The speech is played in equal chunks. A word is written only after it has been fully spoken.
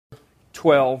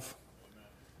12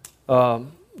 the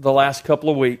last couple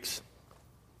of weeks.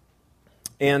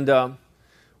 And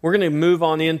we're going to move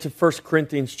on into 1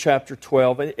 Corinthians chapter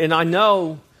 12. And I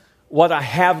know what I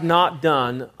have not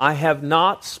done. I have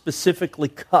not specifically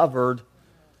covered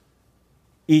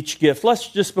each gift. Let's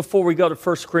just, before we go to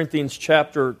 1 Corinthians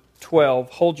chapter 12,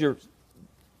 hold your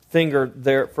finger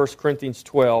there at 1 Corinthians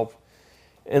 12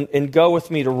 and go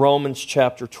with me to Romans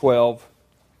chapter 12.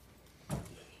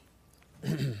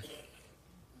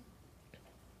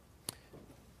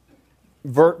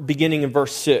 Beginning in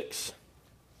verse 6.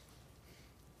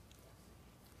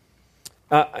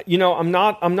 I'm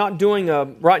not doing a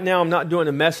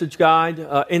message guide,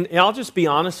 and I'll just be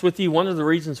honest with you. One of the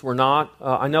reasons we're not,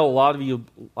 I know a lot of you.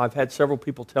 I've had several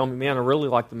people tell me, "Man, I really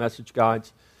like the message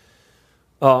guides,"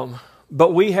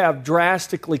 but we have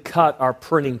drastically cut our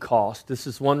printing cost. This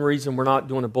is one reason we're not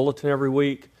doing a bulletin every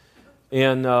week,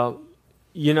 and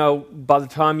by the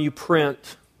time you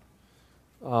print,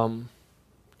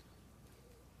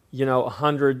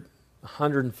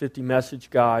 150 message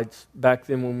guides back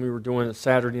then when we were doing a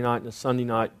Saturday night and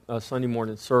a Sunday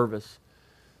morning service.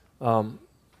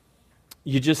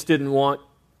 You just didn't want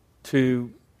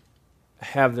to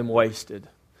have them wasted.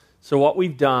 So what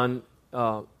we've done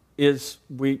is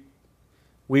we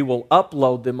will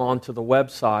upload them onto the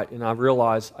website, and I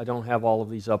realize I don't have all of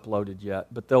these uploaded yet,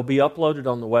 but they'll be uploaded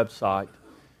on the website,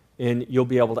 and you'll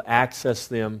be able to access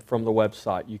them from the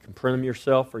website. You can print them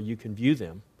yourself, or you can view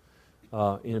them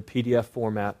in a PDF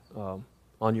format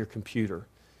on your computer.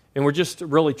 And we're just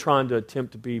really trying to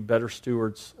attempt to be better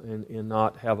stewards and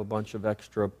not have a bunch of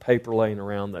extra paper laying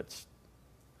around. That's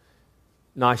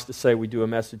nice to say we do a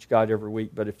message guide every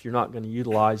week, but if you're not going to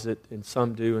utilize it, and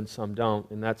some do and some don't,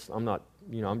 and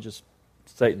I'm just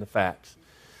stating the facts.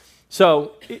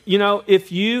 So,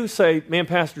 if you say, "Man,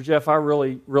 Pastor Jeff, I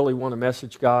really, really want a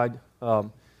message guide,"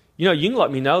 you can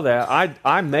let me know that.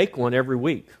 I make one every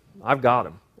week. I've got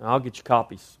them. I'll get you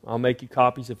copies. I'll make you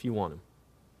copies if you want them.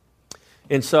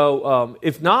 And so,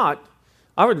 if not,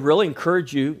 I would really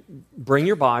encourage you, bring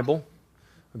your Bible,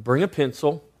 bring a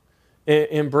pencil,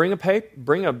 and bring a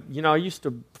paper. I used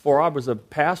to, before I was a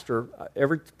pastor,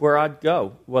 everywhere I'd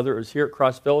go, whether it was here at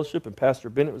Christ Fellowship and Pastor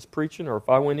Bennett was preaching, or if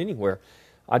I went anywhere,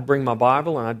 I'd bring my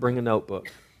Bible and I'd bring a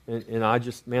notebook. And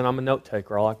I'm a note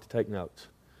taker. I like to take notes.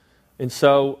 And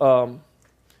so,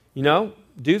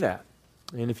 do that.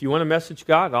 And if you want a message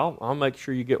guide, I'll make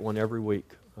sure you get one every week.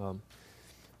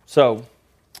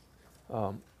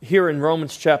 Here in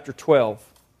Romans chapter 12,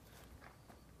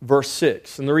 verse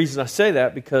 6. And the reason I say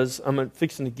that, because I'm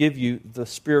fixing to give you the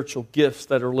spiritual gifts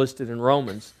that are listed in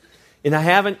Romans. And I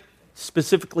haven't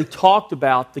specifically talked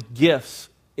about the gifts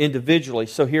individually.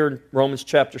 So here in Romans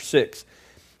chapter 6,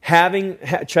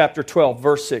 chapter 12,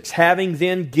 verse 6, having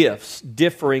then gifts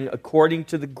differing according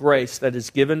to the grace that is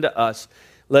given to us,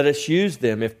 let us use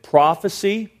them. If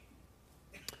prophecy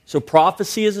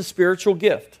is a spiritual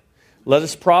gift, let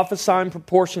us prophesy in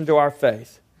proportion to our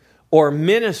faith. Or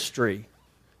ministry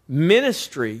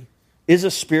is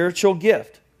a spiritual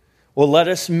gift. Well, let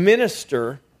us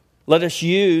minister, let us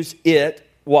use it,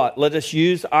 what? Let us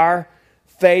use our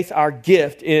faith, our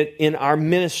gift in our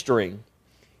ministering.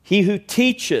 He who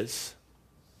teaches,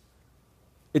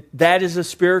 that is a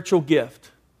spiritual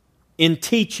gift. In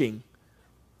teaching,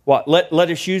 what? Let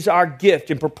us use our gift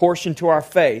in proportion to our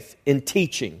faith in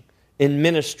teaching, in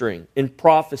ministering, in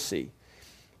prophecy.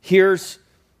 Here's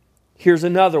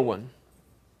another one.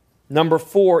 Number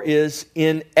 4 is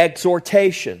in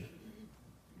exhortation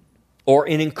or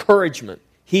in encouragement.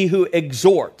 He who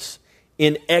exhorts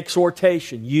in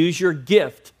exhortation. Use your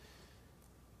gift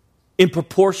in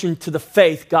proportion to the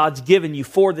faith God's given you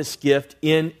for this gift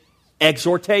in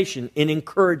exhortation, in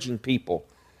encouraging people.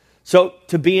 So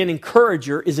to be an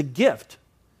encourager is a gift.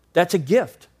 That's a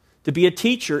gift. To be a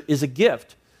teacher is a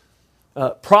gift.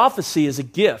 Prophecy is a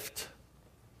gift.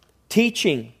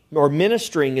 Teaching or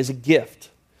ministering is a gift.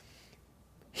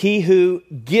 He who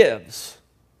gives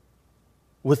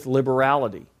with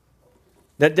liberality.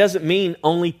 That doesn't mean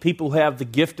only people who have the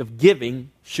gift of giving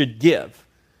should give.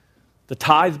 The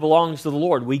tithe belongs to the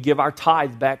Lord. We give our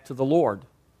tithe back to the Lord.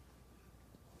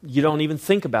 You don't even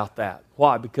think about that.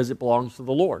 Why? Because it belongs to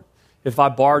the Lord. If I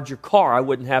borrowed your car, I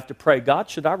wouldn't have to pray, "God,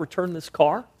 should I return this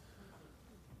car?"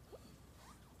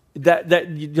 That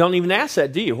you don't even ask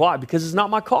that, do you? Why? Because it's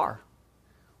not my car.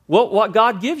 Well, what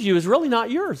God gives you is really not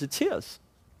yours, it's His.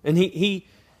 And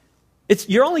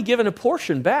you're only given a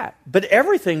portion back, but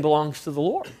everything belongs to the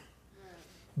Lord.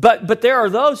 But there are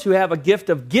those who have a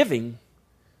gift of giving.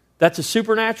 That's a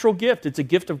supernatural gift. It's a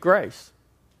gift of grace.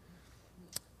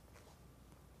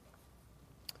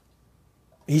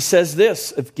 He says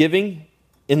this, of giving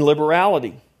in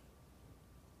liberality.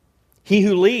 He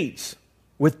who leads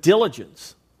with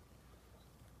diligence.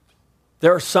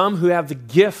 There are some who have the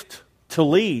gift to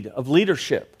lead, of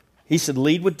leadership. He said,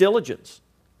 lead with diligence.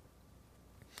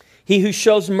 He who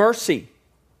shows mercy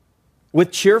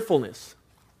with cheerfulness.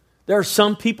 There are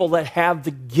some people that have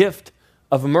the gift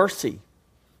of mercy.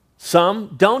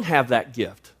 Some don't have that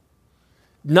gift.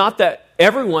 Not that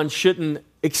everyone shouldn't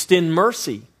extend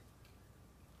mercy.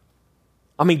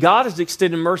 I mean, God has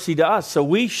extended mercy to us, so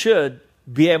we should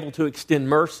be able to extend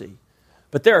mercy.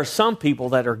 But there are some people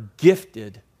that are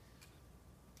gifted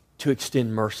to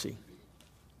extend mercy.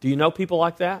 Do you know people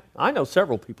like that? I know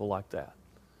several people like that.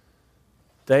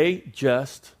 They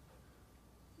just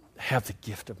have the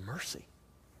gift of mercy.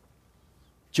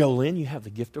 Jolynn, you have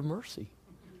the gift of mercy.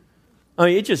 I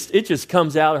mean, it just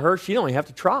comes out of her. She don't even have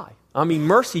to try. I mean,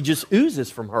 mercy just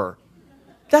oozes from her.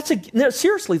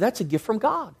 Seriously, that's a gift from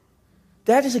God.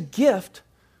 That is a gift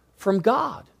from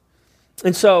God.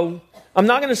 And so, I'm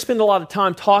not going to spend a lot of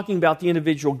time talking about the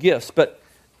individual gifts, but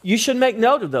you should make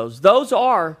note of those. Those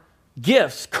are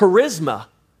gifts, charisma,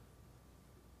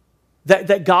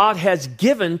 that God has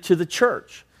given to the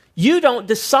church. You don't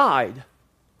decide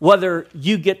whether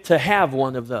you get to have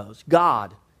one of those.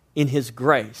 God, in His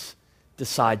grace,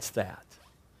 decides that.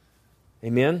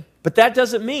 Amen? But that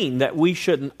doesn't mean that we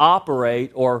shouldn't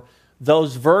operate, or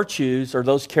those virtues or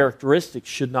those characteristics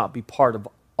should not be part of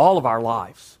all of our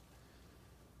lives.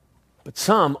 But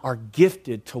some are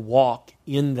gifted to walk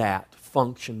in that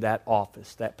function, that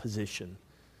office, that position,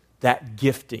 that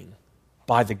gifting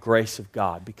by the grace of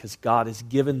God, because God has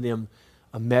given them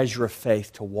a measure of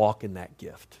faith to walk in that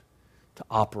gift, to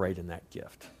operate in that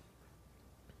gift.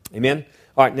 Amen?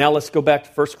 All right, now let's go back to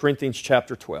 1 Corinthians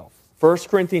chapter 12. 1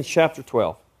 Corinthians chapter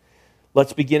 12.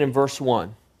 Let's begin in verse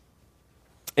 1.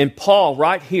 And Paul,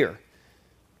 right here,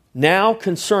 now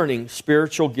concerning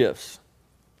spiritual gifts.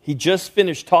 He just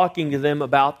finished talking to them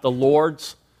about the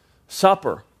Lord's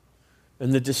Supper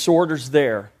and the disorders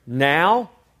there.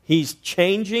 Now he's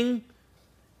changing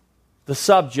the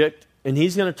subject, and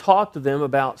he's going to talk to them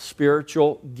about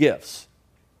spiritual gifts.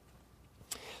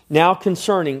 Now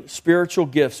concerning spiritual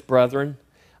gifts, brethren,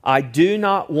 I do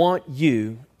not want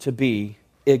you to be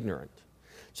ignorant.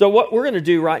 So what we're going to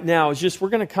do right now is we're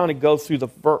going to kind of go through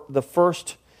the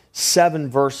first 7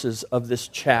 verses of this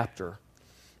chapter.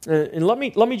 And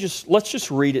let's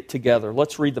just read it together.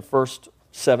 Let's read the first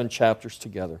 7 chapters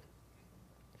together.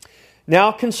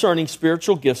 Now concerning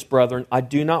spiritual gifts, brethren, I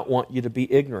do not want you to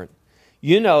be ignorant.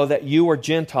 You know that you were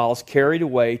Gentiles carried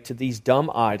away to these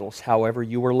dumb idols, however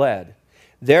you were led.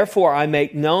 Therefore I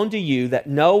make known to you that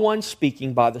no one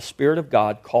speaking by the Spirit of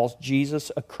God calls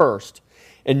Jesus accursed,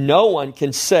 and no one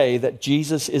can say that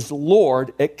Jesus is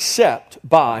Lord except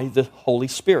by the Holy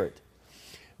Spirit.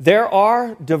 There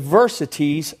are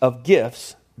diversities of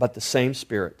gifts, but the same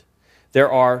Spirit.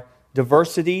 There are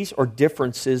diversities or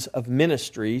differences of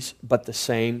ministries, but the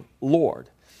same Lord.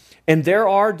 And there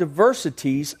are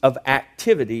diversities of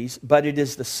activities, but it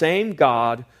is the same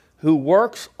God who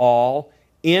works all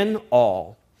in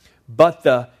all. But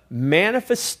the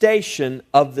manifestation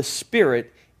of the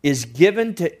Spirit is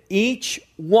given to each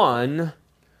one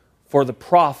for the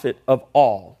profit of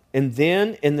all. And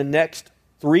then in the next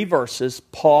 3 verses,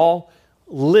 Paul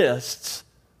lists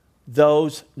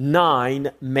those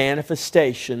 9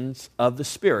 manifestations of the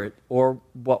Spirit, or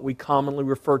what we commonly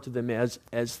refer to them as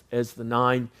the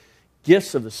 9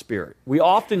 gifts of the Spirit. We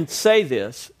often say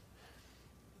this,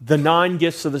 the 9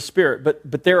 gifts of the Spirit,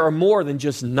 but there are more than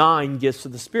just 9 gifts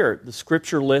of the Spirit. The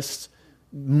Scripture lists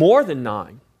more than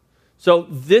 9. So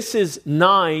this is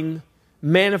 9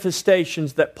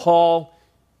 manifestations that Paul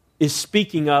is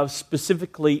speaking of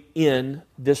specifically in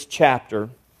this chapter.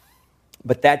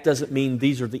 But that doesn't mean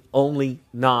these are the only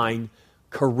 9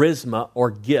 charisma or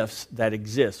gifts that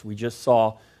exist. We just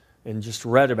saw and just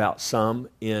read about some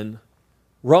in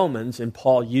Romans, and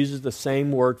Paul uses the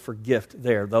same word for gift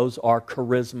there. Those are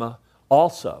charisma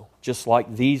also, just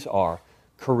like these are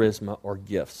charisma or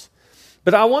gifts.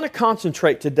 But I want to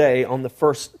concentrate today on the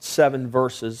first 7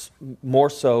 verses, more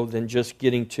so than just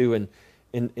getting to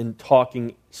and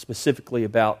talking specifically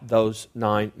about those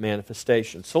 9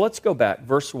 manifestations. So let's go back.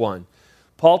 Verse 1.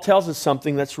 Paul tells us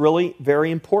something that's really very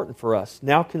important for us.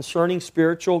 Now concerning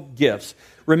spiritual gifts.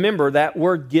 Remember, that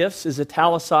word gifts is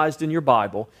italicized in your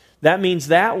Bible. That means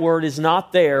that word is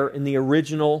not there in the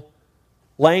original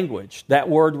language. That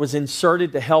word was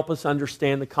inserted to help us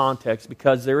understand the context,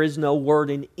 because there is no word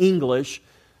in English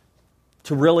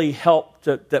to really help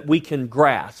that we can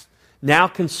grasp. Now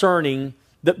concerning,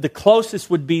 the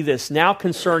closest would be this, now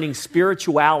concerning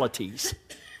spiritualities.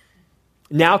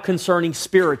 Now concerning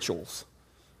spirituals.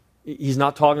 He's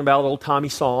not talking about old-timey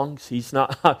songs. He's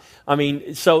not,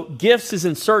 so gifts is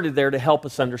inserted there to help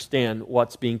us understand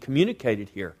what's being communicated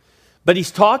here. But he's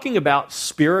talking about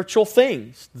spiritual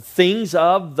things, the things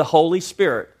of the Holy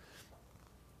Spirit.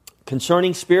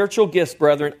 Concerning spiritual gifts,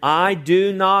 brethren, I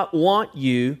do not want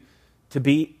you to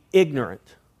be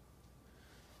ignorant.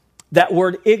 That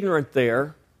word ignorant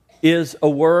there is a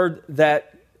word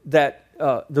that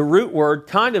the root word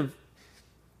kind of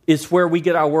is where we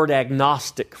get our word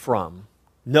agnostic from.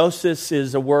 Gnosis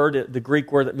is a word, the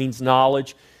Greek word that means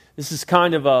knowledge. This is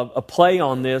kind of a play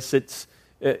on this. It's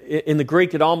in the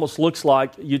Greek, it almost looks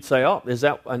like you'd say, oh, is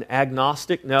that an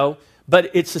agnostic? No. But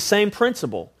it's the same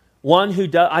principle. One who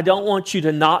I don't want you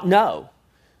to not know.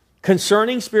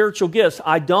 Concerning spiritual gifts,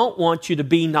 I don't want you to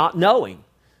be not knowing.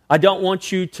 I don't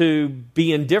want you to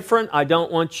be indifferent. I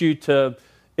don't want you to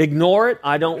ignore it.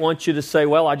 I don't want you to say,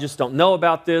 well, I just don't know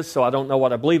about this, so I don't know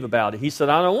what I believe about it. He said,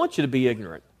 I don't want you to be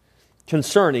ignorant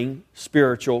concerning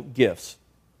spiritual gifts.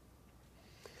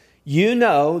 You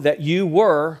know that you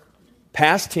were,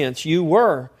 past tense, you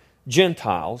were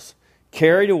Gentiles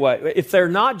carried away. If they're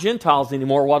not Gentiles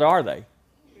anymore, what are they?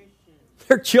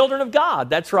 They're children of God.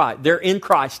 That's right. They're in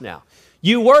Christ now.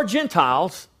 You were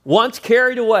Gentiles, once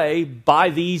carried away by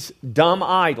these dumb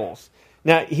idols.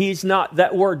 Now,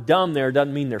 that word dumb there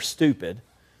doesn't mean they're stupid.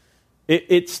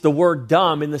 It's the word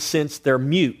dumb in the sense they're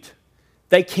mute.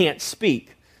 They can't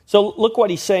speak. So look what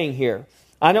he's saying here.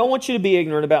 I don't want you to be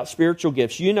ignorant about spiritual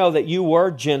gifts. You know that you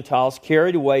were Gentiles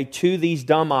carried away to these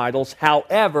dumb idols,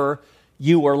 however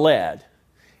you were led.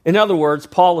 In other words,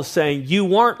 Paul is saying you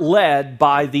weren't led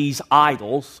by these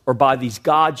idols or by these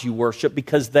gods you worship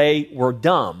because they were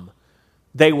dumb.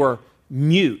 They were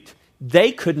mute.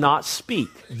 They could not speak.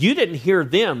 You didn't hear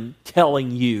them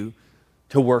telling you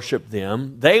to worship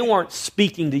them. They weren't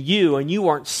speaking to you, and you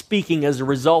weren't speaking as a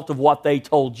result of what they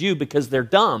told you because they're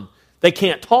dumb. They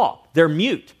can't talk. They're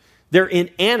mute. They're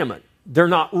inanimate. They're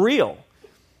not real.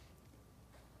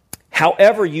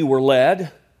 However you were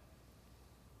led,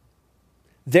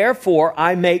 therefore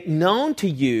I make known to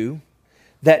you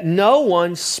that no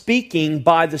one speaking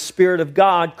by the Spirit of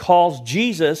God calls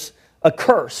Jesus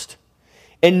accursed.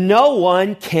 And no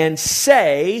one can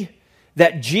say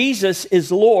that Jesus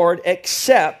is Lord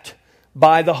except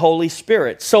by the Holy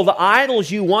Spirit. So the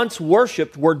idols you once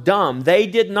worshipped were dumb. They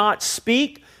did not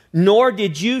speak, nor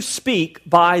did you speak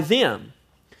by them.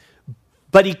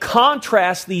 But he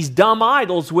contrasts these dumb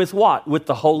idols with what? With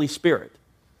the Holy Spirit.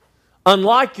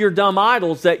 Unlike your dumb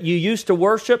idols that you used to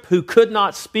worship who could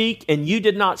not speak and you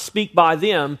did not speak by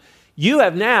them, you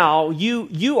are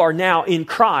now in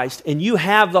Christ and you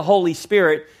have the Holy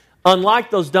Spirit. Unlike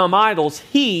those dumb idols,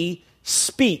 He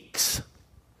speaks.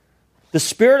 The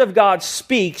Spirit of God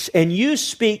speaks, and you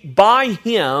speak by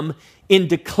Him in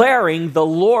declaring the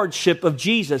lordship of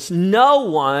Jesus. No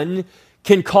one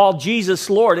can call Jesus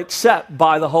Lord except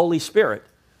by the Holy Spirit.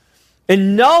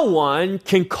 And no one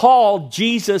can call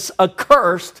Jesus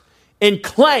accursed and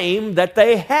claim that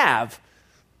they have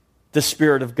the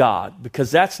Spirit of God,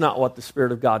 because that's not what the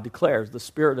Spirit of God declares. The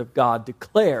Spirit of God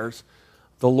declares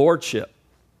the lordship.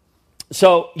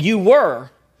 So you were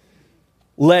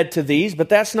led to these, but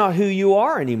that's not who you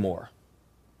are anymore.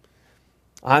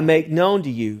 I make known to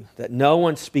you that no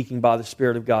one speaking by the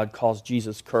Spirit of God calls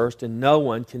Jesus cursed, and no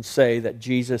one can say that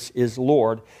Jesus is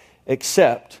Lord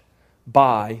except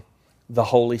by the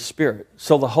Holy Spirit.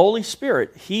 So the Holy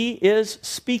Spirit, He is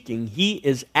speaking, He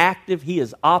is active, He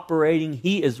is operating,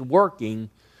 He is working.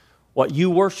 What you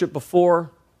worshiped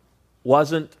before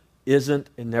wasn't, isn't,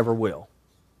 and never will.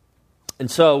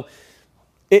 And so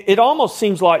it almost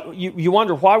seems like you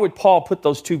wonder, why would Paul put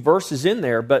those two verses in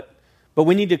there? But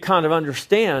we need to kind of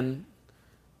understand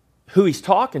who he's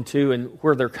talking to and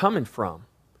where they're coming from.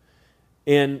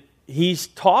 And he's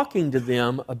talking to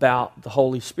them about the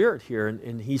Holy Spirit here.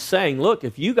 And he's saying, look,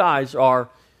 if you guys are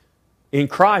in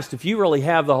Christ, if you really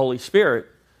have the Holy Spirit,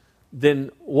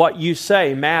 then what you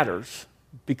say matters,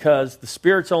 because the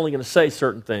Spirit's only going to say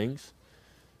certain things.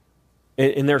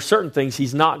 And there are certain things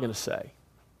He's not going to say.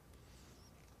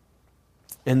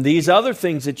 And these other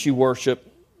things that you worship,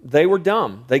 they were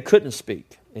dumb. They couldn't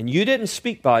speak. And you didn't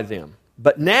speak by them.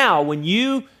 But now, when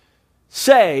you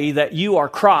say that you are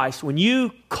Christ, when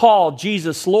you call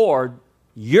Jesus Lord,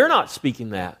 you're not speaking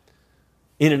that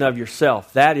in and of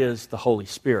yourself. That is the Holy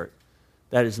Spirit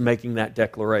that is making that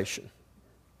declaration.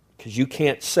 Because you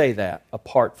can't say that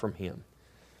apart from Him.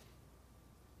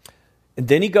 And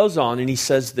then he goes on and he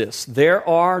says this: there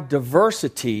are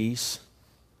diversities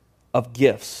of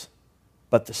gifts,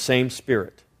 but the same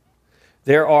Spirit.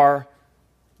 There are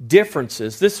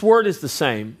differences. This word is the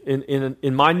same.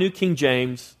 In my New King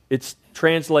James, it's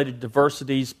translated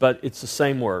diversities, but it's the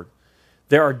same word.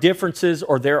 There are differences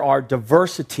or there are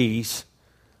diversities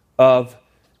of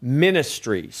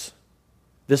ministries.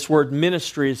 This word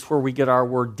ministry is where we get our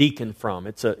word deacon from.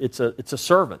 It's a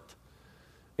servant.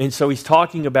 And so he's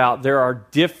talking about there are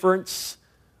difference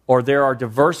or there are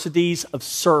diversities of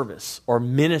service or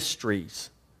ministries,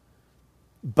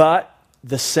 but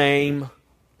the same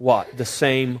what? The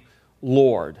same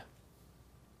Lord.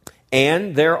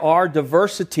 And there are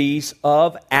diversities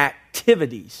of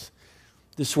activities.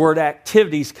 This word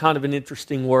activity is kind of an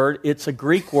interesting word. It's a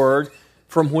Greek word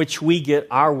from which we get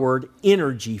our word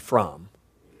energy from.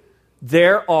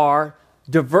 There are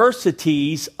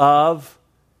diversities of,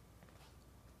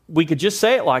 we could just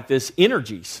say it like this,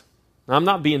 energies. I'm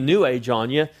not being New Age on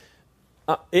you.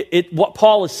 What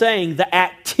Paul is saying, the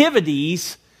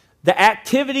activities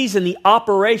and the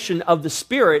operation of the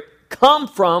Spirit come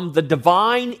from the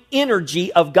divine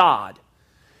energy of God.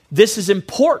 This is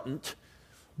important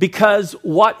because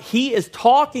what he is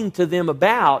talking to them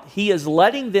about, he is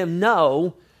letting them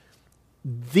know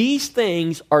these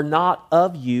things are not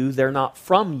of you, they're not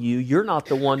from you, you're not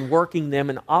the one working them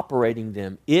and operating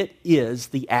them. It is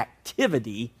the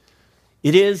activity,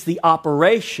 it is the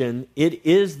operation, it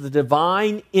is the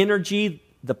divine energy,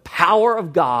 the power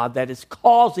of God that is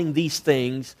causing these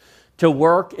things to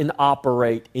work and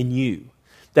operate in you.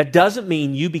 That doesn't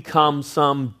mean you become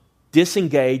some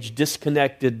disengaged,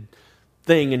 disconnected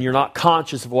thing and you're not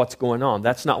conscious of what's going on.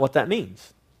 That's not what that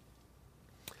means.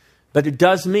 But it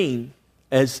does mean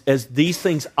as these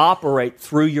things operate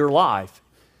through your life,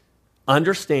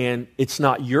 understand it's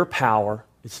not your power,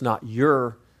 it's not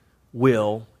your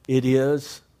will, it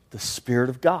is the Spirit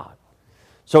of God.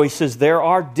 So he says there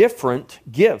are different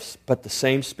gifts, but the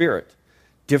same Spirit.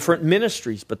 Different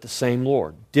ministries, but the same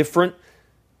Lord. Different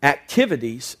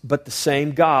activities, but the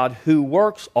same God who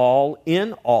works all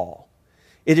in all.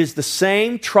 It is the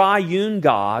same triune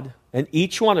God, and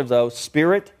each one of those,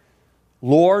 Spirit,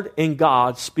 Lord, and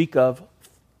God, speak of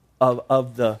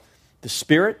the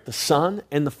Spirit, the Son,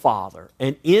 and the Father.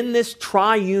 And in this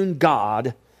triune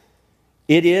God,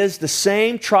 it is the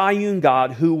same triune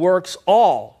God who works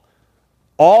all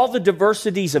the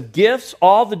diversities of gifts,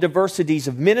 all the diversities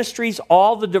of ministries,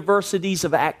 all the diversities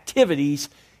of activities.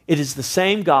 It is the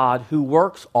same God who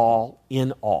works all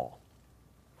in all.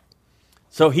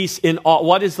 So he's in all.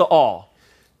 What is the all?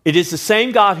 It is the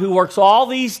same God who works all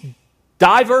these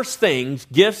diverse things,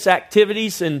 gifts,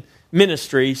 activities, and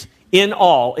ministries in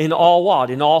all. In all what?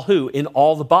 In all who? In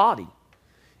all the body.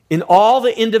 In all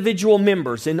the individual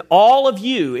members. In all of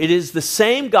you. It is the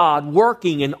same God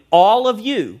working in all of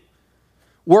you.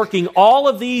 Working all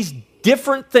of these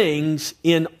different things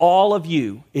in all of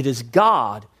you. It is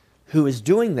God who is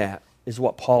doing that, is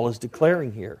what Paul is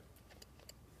declaring here.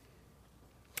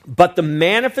 But the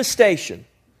manifestation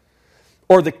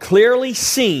or the clearly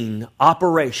seen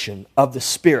operation of the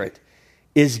Spirit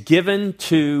is given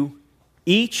to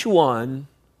each one.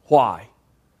 Why?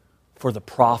 For the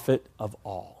profit of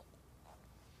all.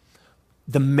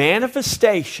 The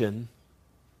manifestation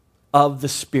of the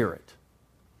Spirit.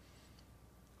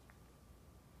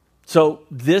 So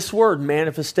this word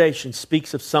manifestation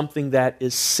speaks of something that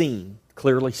is seen,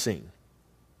 clearly seen.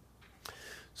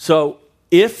 So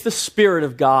if the Spirit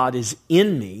of God is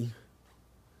in me,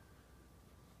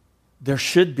 there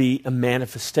should be a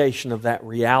manifestation of that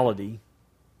reality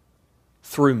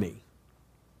through me.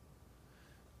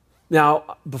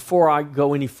 Now, before I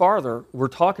go any farther, we're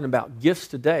talking about gifts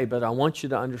today, but I want you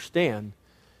to understand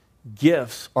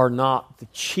gifts are not the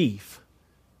chief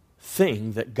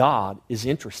thing that God is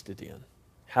interested in.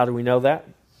 How do we know that?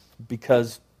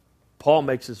 Because Paul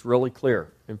makes this really clear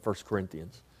in 1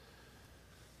 Corinthians.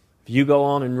 If you go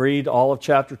on and read all of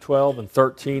chapter 12 and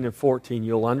 13 and 14,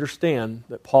 you'll understand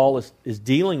that Paul is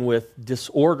dealing with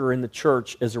disorder in the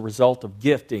church as a result of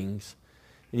giftings.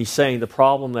 And he's saying the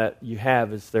problem that you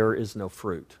have is there is no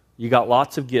fruit. You got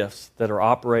lots of gifts that are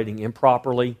operating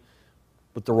improperly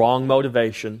with the wrong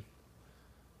motivation.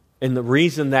 And the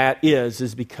reason that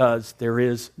is because there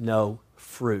is no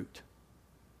fruit.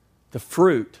 The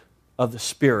fruit of the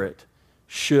Spirit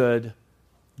should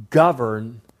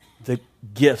govern the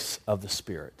gifts of the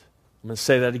Spirit. I'm going to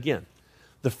say that again.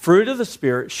 The fruit of the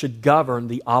Spirit should govern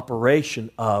the operation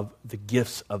of the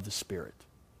gifts of the Spirit.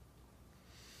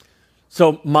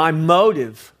 So my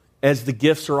motive as the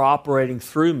gifts are operating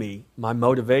through me, my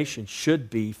motivation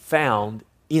should be found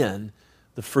in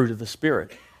the fruit of the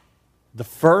Spirit. The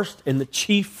first and the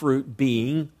chief fruit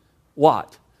being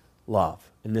what? Love.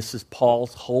 And this is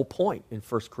Paul's whole point in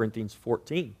 1 Corinthians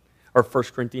 14 or 1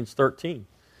 Corinthians 13.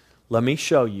 Let me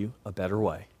show you a better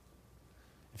way.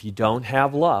 If you don't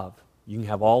have love, You can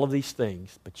have all of these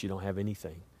things, but you don't have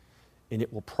anything, and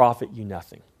it will profit you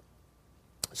nothing.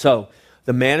 So,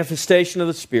 the manifestation of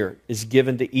the Spirit is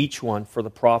given to each one for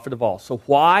the profit of all. So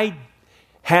why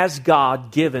has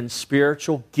God given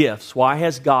spiritual gifts? Why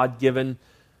has God given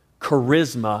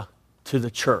charisma to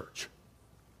the church?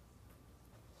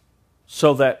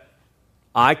 So that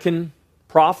I can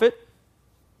profit?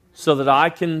 So that I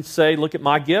can say, look at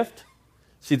my gift?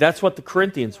 See, that's what the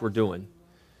Corinthians were doing.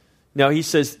 Now he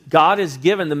says, God has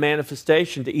given the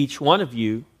manifestation to each one of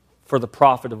you for the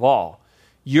profit of all.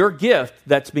 Your gift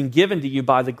that's been given to you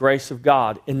by the grace of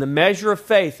God, in the measure of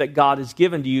faith that God has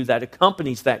given to you that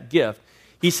accompanies that gift,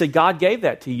 he said God gave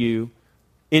that to you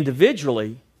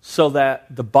individually so that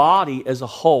the body as a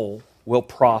whole will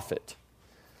profit.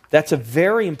 That's a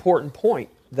very important point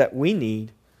that we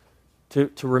need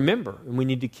to remember and we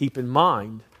need to keep in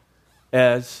mind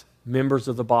as members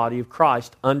of the body of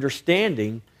Christ,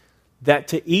 understanding that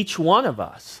to each one of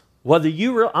us, I'm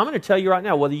going to tell you right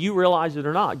now, whether you realize it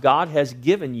or not, God has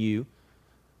given you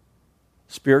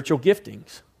spiritual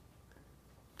giftings.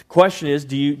 The question is,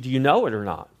 do you know it or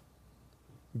not?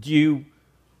 Do you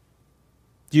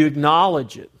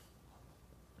acknowledge it?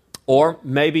 Or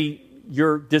maybe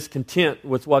you're discontent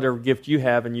with whatever gift you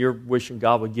have and you're wishing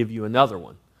God would give you another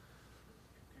one.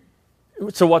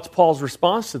 So what's Paul's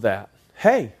response to that?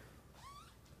 Hey,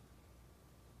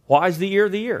 why is the ear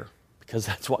the ear? Because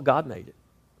that's what God made it.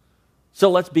 So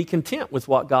let's be content with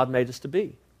what God made us to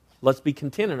be. Let's be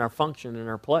content in our function, in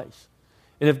our place.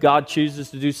 And if God chooses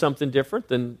to do something different,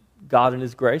 then God in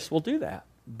His grace will do that.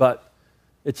 But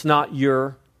it's not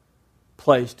your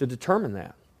place to determine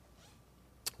that.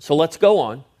 So let's go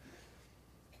on.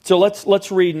 So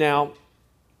let's read now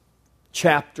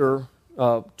chapter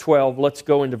 12. Let's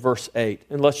go into verse 8.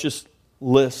 And let's just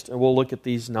list, and we'll look at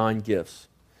these 9 gifts.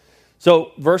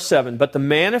 So, verse 7, but the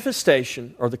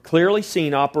manifestation, or the clearly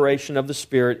seen operation of the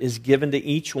Spirit, is given to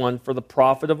each one for the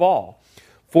profit of all.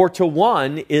 For to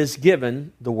one is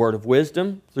given the word of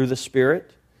wisdom through the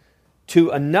Spirit,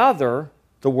 to another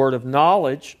the word of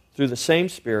knowledge through the same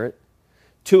Spirit,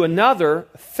 to another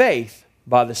faith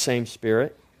by the same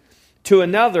Spirit, to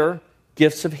another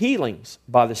gifts of healings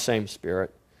by the same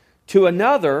Spirit, to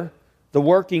another the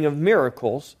working of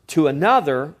miracles, to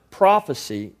another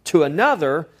prophecy, to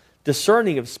another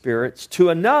discerning of spirits, to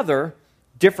another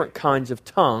different kinds of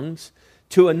tongues,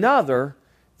 to another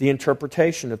the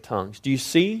interpretation of tongues. Do you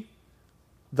see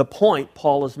the point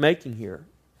Paul is making here?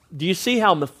 Do you see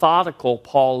how methodical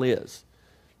Paul is?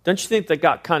 Don't you think that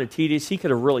got kind of tedious? He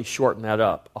could have really shortened that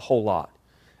up a whole lot.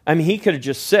 I mean, he could have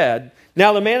just said,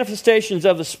 now the manifestations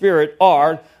of the Spirit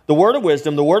are the word of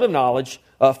wisdom, the word of knowledge,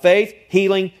 faith,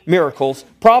 healing, miracles,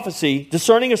 prophecy,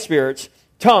 discerning of spirits,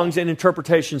 tongues, and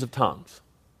interpretations of tongues.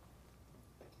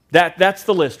 That's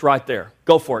the list right there.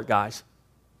 Go for it, guys.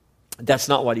 That's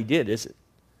not what he did, is it?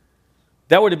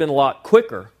 That would have been a lot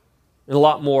quicker and a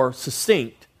lot more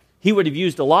succinct. He would have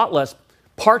used a lot less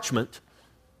parchment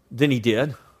than he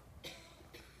did.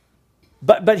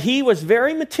 But he was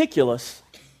very meticulous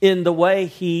in the way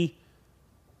he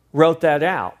wrote that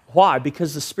out. Why?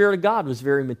 Because the Spirit of God was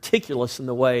very meticulous in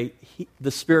the way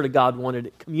the Spirit of God wanted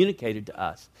it communicated to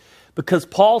us. Because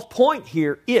Paul's point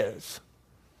here is,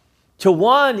 to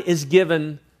one is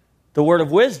given the word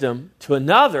of wisdom, to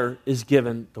another is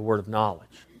given the word of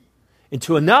knowledge. And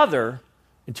to another,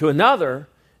 and to another,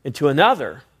 and to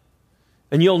another.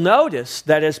 And you'll notice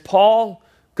that as Paul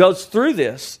goes through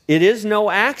this, it is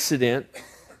no accident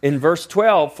in verse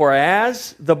 12, for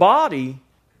as the body,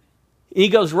 he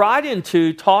goes right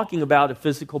into talking about a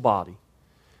physical body.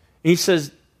 And he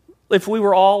says, if we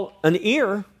were all an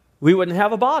ear, we wouldn't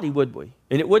have a body, would we?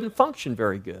 And it wouldn't function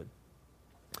very good.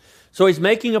 So he's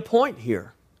making a point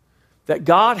here that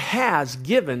God has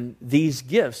given these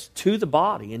gifts to the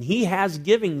body, and He has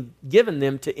given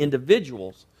them to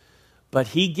individuals, but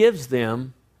He gives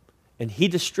them and He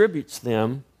distributes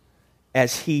them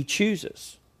as He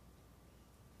chooses.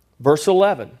 Verse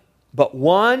 11, but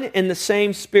one and the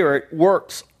same Spirit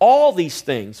works all these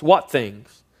things. What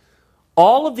things?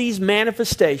 All of these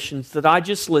manifestations that I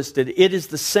just listed, it is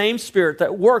the same Spirit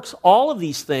that works all of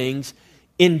these things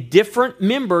in different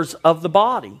members of the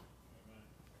body,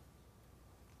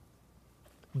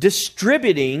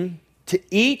 distributing to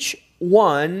each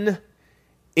one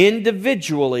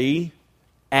individually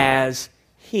as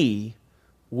He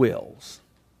wills.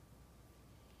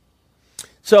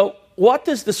 So, what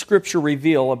does the Scripture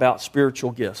reveal about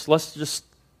spiritual gifts? Let's just,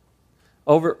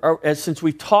 since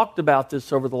we've talked about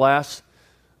this over the last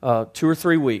 2 or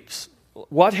 3 weeks,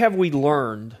 what have we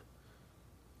learned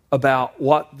about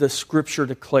what the Scripture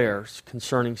declares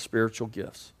concerning spiritual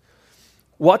gifts?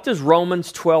 what does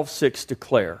Romans 12:6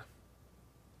 declare?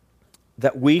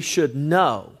 That we should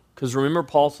know. Because remember,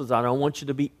 Paul says, I don't want you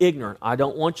to be ignorant. I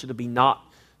don't want you to be not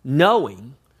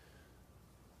knowing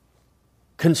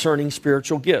concerning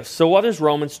spiritual gifts. So what does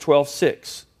Romans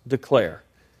 12:6 declare?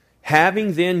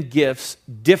 Having then gifts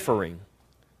differing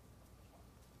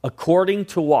according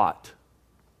to what?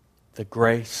 The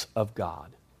grace of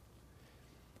God.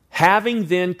 Having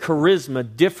then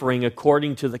charisma differing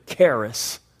according to the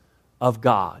charis of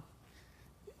God.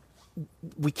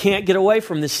 We can't get away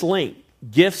from this link.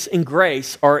 Gifts and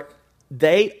grace are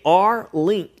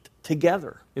linked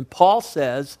together. And Paul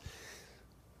says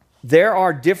there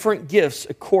are different gifts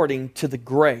according to the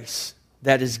grace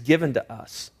that is given to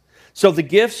us. So the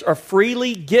gifts are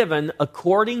freely given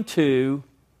according to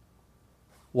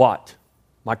what?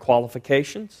 My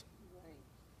qualifications?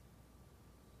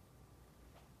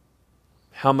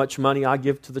 How much money I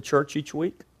give to the church each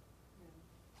week?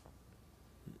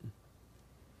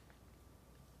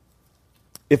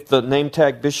 If the name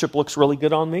tag bishop looks really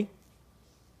good on me,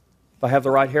 if I have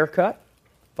the right haircut,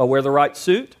 if I wear the right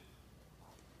suit,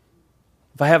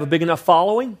 if I have a big enough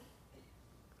following,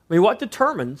 I mean, what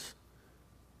determines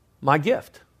my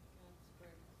gift?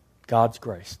 God's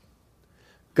grace.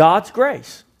 God's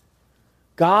grace.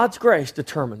 God's grace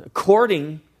determined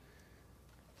according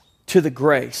to the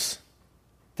grace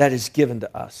that is given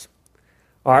to us.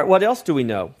 All right, what else do we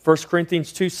know? 1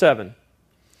 Corinthians 2:7.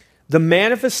 The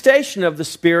manifestation of the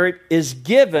Spirit is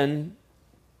given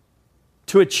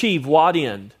to achieve what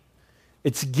end?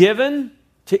 It's given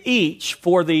to each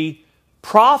for the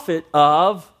profit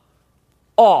of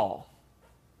all.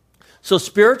 So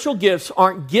spiritual gifts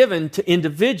aren't given to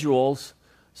individuals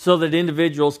so that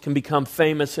individuals can become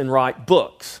famous and write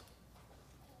books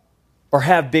or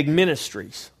have big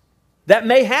ministries. That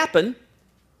may happen,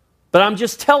 but I'm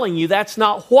just telling you that's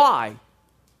not why.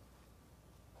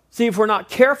 See, if we're not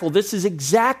careful, this is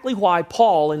exactly why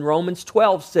Paul in Romans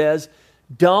 12 says,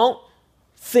 don't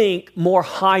think more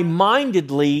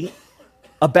high-mindedly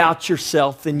about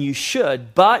yourself than you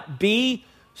should, but be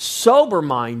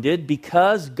sober-minded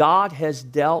because God has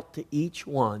dealt to each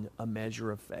one a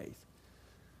measure of faith.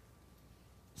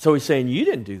 So he's saying, you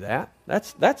didn't do that.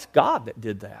 That's God that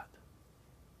did that.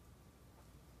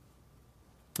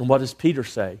 And what does Peter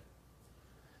say?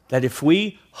 That if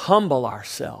we humble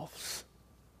ourselves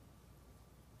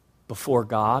before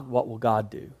God, what will God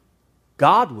do?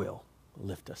 God will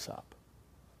lift us up.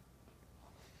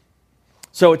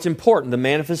 So it's important. The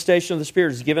manifestation of the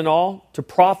Spirit is given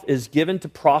to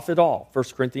profit all.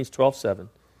 1 Corinthians 12:7.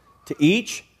 To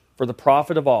each for the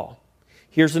profit of all.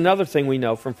 Here's another thing we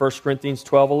know from 1 Corinthians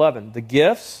 12:11. The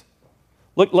gifts.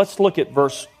 Let's look at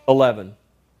verse 11.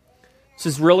 This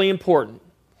is really important.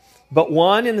 But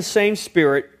one and the same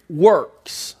Spirit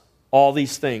works all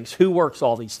these things. Who works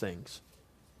all these things?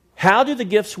 How do the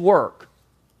gifts work?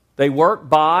 They work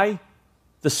by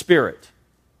the Spirit.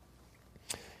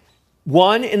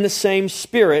 One and the same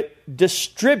Spirit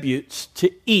distributes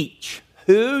to each.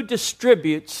 Who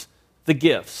distributes the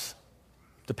gifts?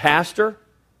 The pastor,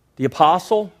 the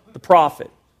apostle, the prophet,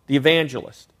 the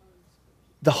evangelist.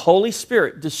 The Holy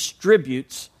Spirit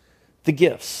distributes the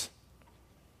gifts.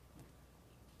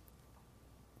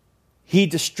 He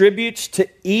distributes to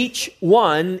each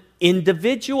one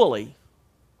individually.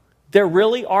 There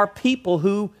really are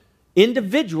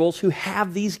individuals who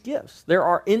have these gifts. There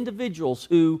are individuals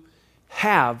who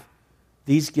have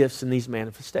these gifts and these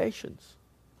manifestations.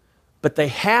 But they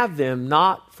have them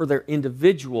not for their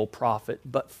individual profit,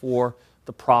 but for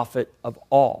the profit of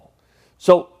all.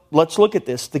 So let's look at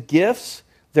this. The gifts,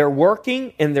 their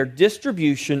working and their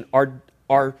distribution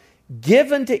are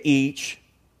given to each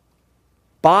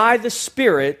by the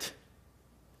Spirit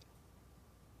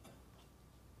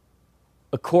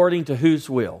according to whose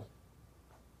will?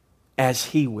 As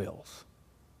He wills.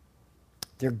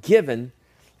 They're given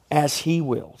as He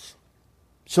wills.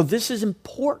 So this is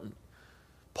important.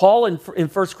 Paul in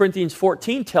 1 Corinthians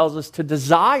 14 tells us to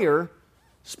desire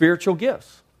spiritual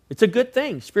gifts. It's a good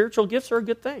thing. Spiritual gifts are a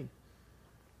good thing.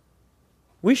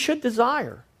 We should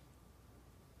desire.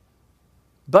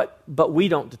 But we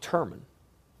don't determine.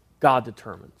 God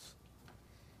determines.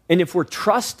 And if we're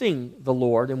trusting the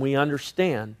Lord and we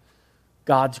understand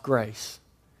God's grace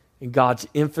and God's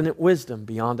infinite wisdom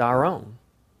beyond our own,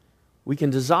 we can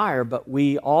desire, but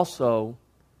we also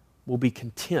will be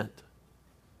content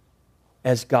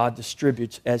as God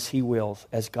distributes as He wills,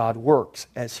 as God works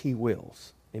as He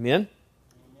wills. Amen?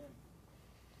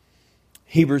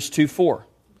 Hebrews 2:4.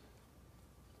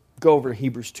 Go over to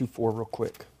Hebrews 2:4 real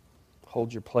quick.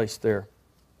 Hold your place there.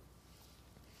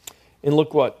 And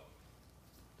look what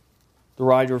the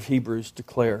writer of Hebrews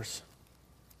declares.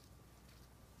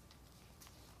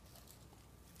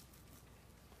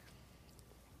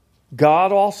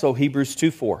 God also, Hebrews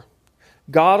 2:4,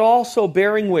 God also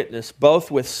bearing witness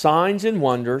both with signs and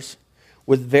wonders,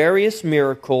 with various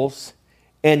miracles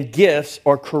and gifts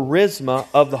or charisma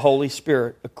of the Holy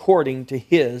Spirit, according to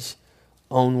His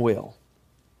own will.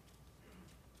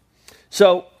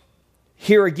 So,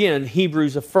 here again,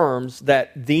 Hebrews affirms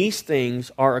that these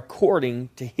things are according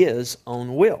to His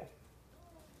own will.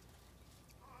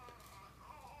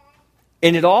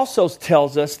 And it also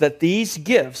tells us that these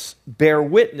gifts bear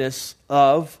witness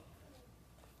of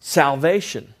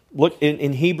salvation. Look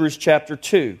in Hebrews chapter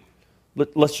 2.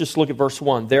 Let's just look at verse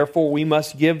 1. Therefore we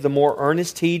must give the more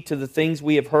earnest heed to the things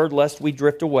we have heard, lest we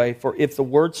drift away. For if the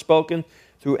word spoken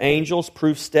through angels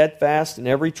proved steadfast, and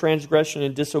every transgression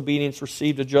and disobedience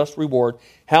received a just reward,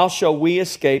 how shall we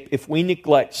escape if we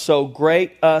neglect so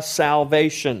great a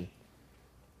salvation?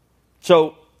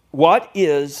 So, what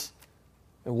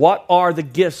are the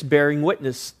gifts bearing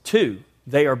witness to?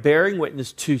 They are bearing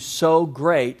witness to so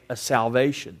great a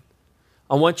salvation.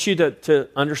 I want you to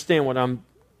understand what I'm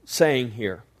saying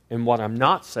here and what I'm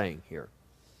not saying here.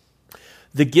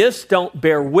 The gifts don't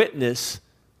bear witness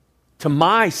to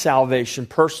my salvation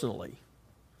personally.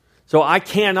 So I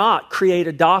cannot create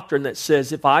a doctrine that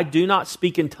says if I do not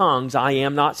speak in tongues, I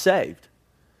am not saved.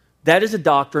 That is a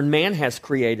doctrine man has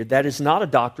created. That is not a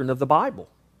doctrine of the Bible.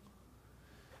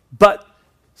 But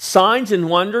signs and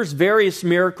wonders, various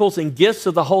miracles, and gifts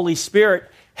of the Holy Spirit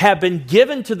have been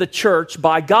given to the church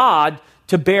by God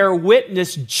to bear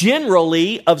witness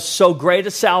generally of so great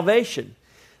a salvation.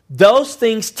 Those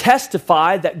things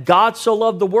testify that God so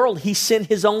loved the world, He sent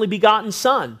His only begotten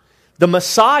Son, the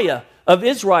Messiah of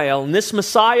Israel. And this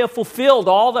Messiah fulfilled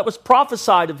all that was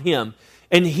prophesied of Him.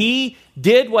 And He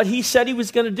did what He said He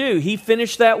was going to do. He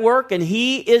finished that work, and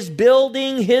He is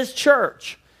building His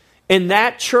church. And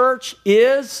that church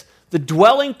is the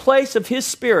dwelling place of His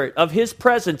Spirit, of His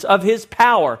presence, of His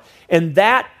power. And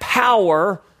that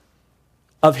power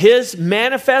of His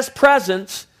manifest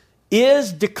presence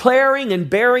is declaring and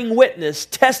bearing witness,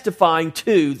 testifying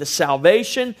to the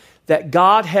salvation that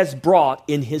God has brought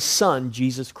in His Son,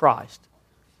 Jesus Christ.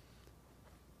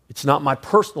 It's not my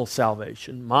personal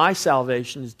salvation. My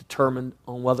salvation is determined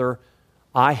on whether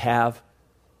I have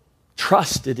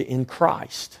trusted in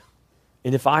Christ.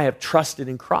 And if I have trusted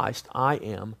in Christ, I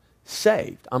am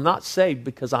saved. I'm not saved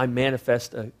because I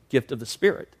manifest a gift of the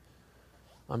Spirit.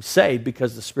 I'm saved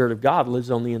because the Spirit of God lives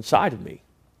on the inside of me.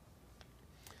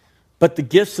 But the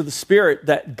gifts of the Spirit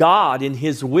that God, in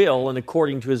His will and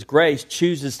according to His grace,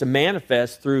 chooses to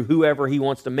manifest through whoever He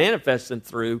wants to manifest them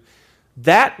through,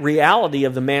 that reality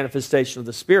of the manifestation of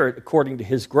the Spirit, according to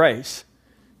His grace,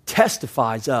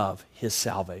 testifies of His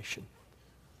salvation.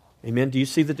 Amen? Do you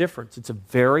see the difference? It's a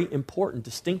very important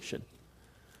distinction.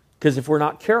 Because if we're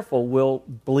not careful, we'll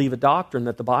believe a doctrine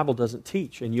that the Bible doesn't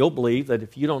teach. And you'll believe that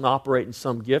if you don't operate in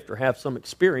some gift or have some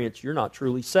experience, you're not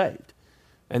truly saved.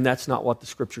 And that's not what the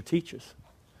Scripture teaches.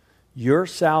 Your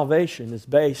salvation is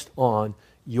based on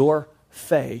your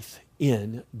faith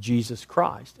in Jesus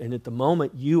Christ. And at the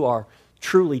moment you are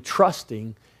truly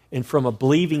trusting, and from a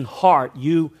believing heart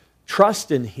you trust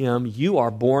in Him, you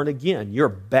are born again. You're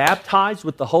baptized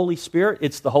with the Holy Spirit.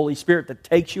 It's the Holy Spirit that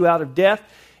takes you out of death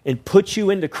and puts you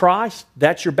into Christ.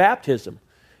 That's your baptism.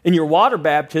 And your water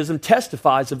baptism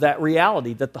testifies of that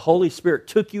reality, that the Holy Spirit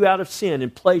took you out of sin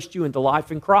and placed you into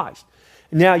life in Christ.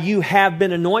 Now you have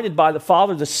been anointed by the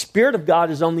Father. The Spirit of God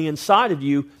is on the inside of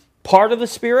you. Part of the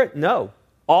Spirit? No.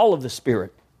 All of the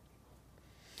Spirit.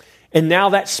 And now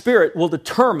that Spirit will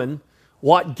determine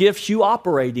what gifts you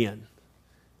operate in.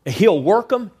 He'll work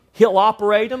them. He'll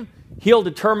operate them. He'll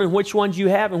determine which ones you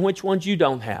have and which ones you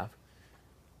don't have.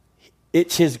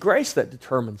 It's His grace that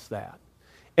determines that.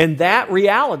 And that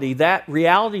reality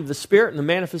of the Spirit and the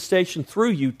manifestation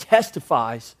through you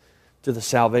testifies to the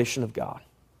salvation of God.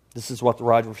 This is what the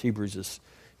writer of Hebrews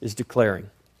is declaring.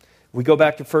 We go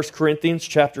back to 1 Corinthians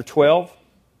chapter 12.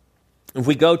 If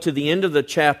we go to the end of the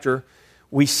chapter,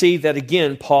 we see that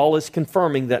again, Paul is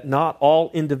confirming that not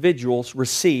all individuals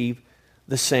receive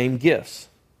the same gifts.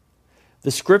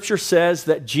 The Scripture says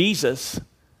that Jesus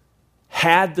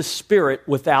had the Spirit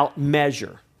without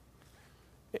measure.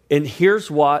 And here's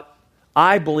what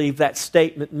I believe that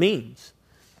statement means.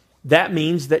 That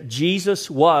means that Jesus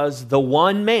was the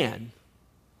one man,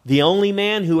 the only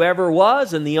man who ever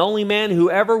was and the only man who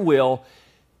ever will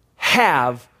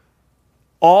have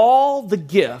all the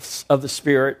gifts of the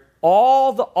Spirit,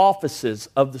 all the offices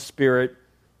of the Spirit.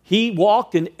 He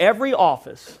walked in every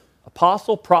office: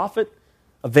 apostle, prophet,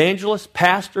 evangelist,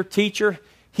 pastor, teacher.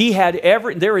 He had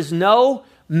every. There is no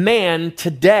man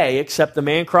today except the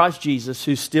man Christ Jesus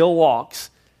who still walks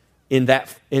in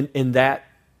that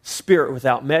Spirit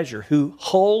without measure, who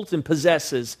holds and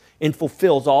possesses and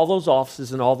fulfills all those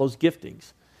offices and all those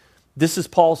giftings. This is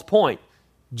Paul's point.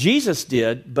 Jesus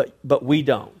did, but we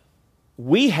don't.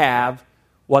 We have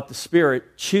what the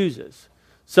Spirit chooses.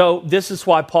 So this is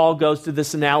why Paul goes to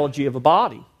this analogy of a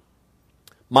body.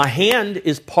 My hand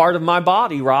is part of my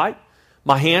body, right?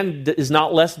 My hand is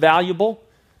not less valuable.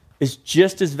 It's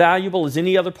just as valuable as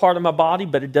any other part of my body,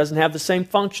 but it doesn't have the same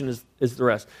function as the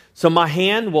rest. So my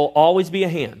hand will always be a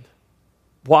hand.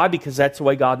 Why? Because that's the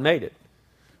way God made it.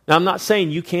 Now, I'm not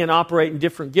saying you can't operate in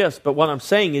different gifts, but what I'm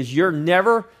saying is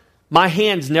my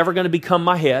hand's never going to become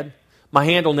my head. My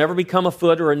hand will never become a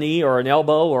foot or a knee or an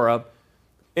elbow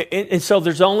and so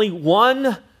there's only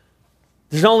one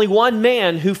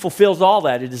man who fulfills all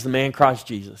that. It is the man Christ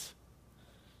Jesus.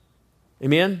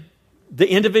 Amen? The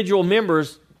individual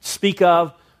members speak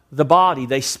of the body.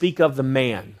 They speak of the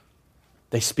man.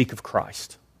 They speak of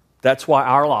Christ. That's why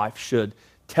our life should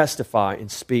testify and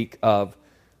speak of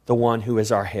the one who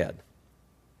is our head.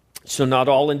 So not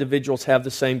all individuals have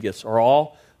the same gifts. Are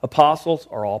all apostles?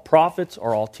 Are all prophets?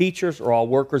 Are all teachers? Are all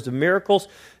workers of miracles?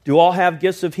 Do all have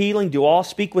gifts of healing? Do all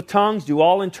speak with tongues? Do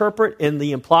all interpret? And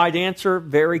the implied answer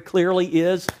very clearly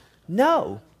is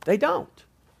no, they don't.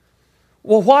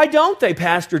 Well, why don't they,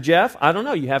 Pastor Jeff? I don't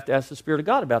know. You have to ask the Spirit of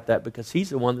God about that because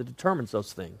He's the one that determines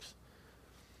those things.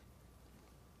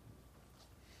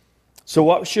 So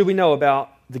what should we know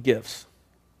about the gifts?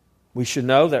 We should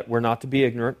know that we're not to be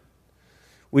ignorant.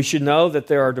 We should know that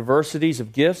there are diversities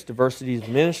of gifts, diversities of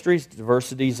ministries,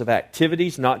 diversities of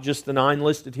activities, not just the 9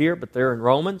 listed here, but they're in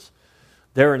Romans,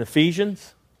 they're in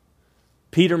Ephesians.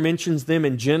 Peter mentions them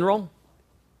in general.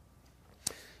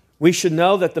 We should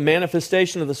know that the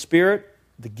manifestation of the Spirit,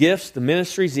 the gifts, the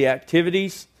ministries, the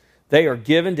activities, they are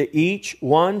given to each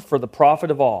one for the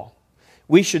profit of all.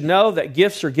 We should know that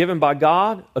gifts are given by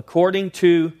God according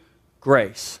to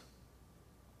grace,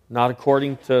 not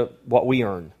according to what we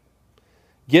earn.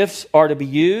 Gifts are to be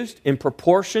used in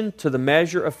proportion to the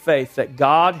measure of faith that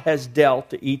God has dealt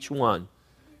to each one.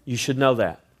 You should know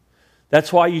that.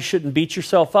 That's why you shouldn't beat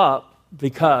yourself up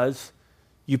because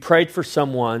you prayed for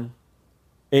someone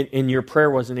and your prayer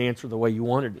wasn't answered the way you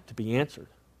wanted it to be answered.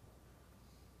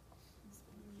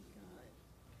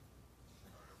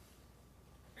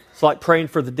 It's like praying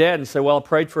for the dead and say, well, I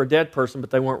prayed for a dead person,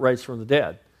 but they weren't raised from the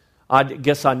dead. I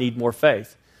guess I need more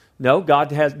faith. No, God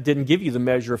didn't give you the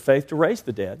measure of faith to raise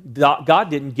the dead. God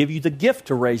didn't give you the gift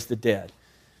to raise the dead.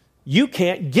 You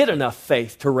can't get enough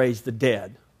faith to raise the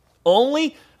dead.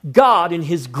 Only God in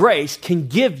His grace can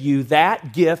give you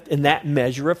that gift and that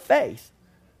measure of faith.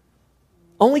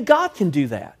 Only God can do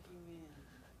that.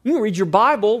 You can read your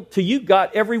Bible till you've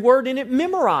got every word in it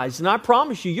memorized, and I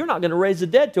promise you're not going to raise the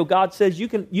dead till God says you're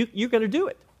going to do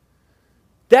it.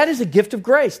 That is a gift of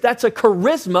grace. That's a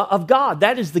charisma of God.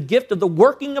 That is the gift of the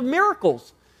working of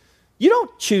miracles. You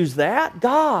don't choose that.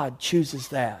 God chooses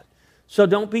that. So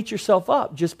don't beat yourself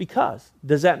up just because.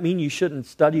 Does that mean you shouldn't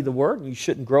study the Word and you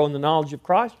shouldn't grow in the knowledge of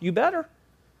Christ? You better.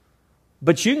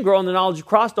 But you can grow in the knowledge of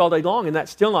Christ all day long,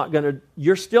 and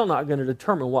you're still not going to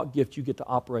determine what gift you get to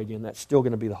operate in. That's still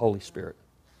going to be the Holy Spirit.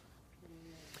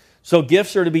 So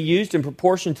gifts are to be used in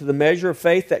proportion to the measure of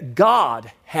faith that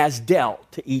God has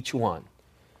dealt to each one.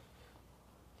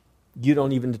 You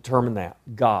don't even determine that.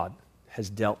 God has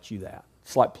dealt you that.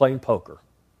 It's like playing poker.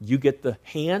 You get the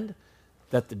hand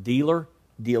that the dealer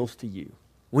deals to you.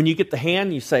 When you get the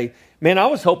hand, you say, man, I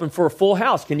was hoping for a full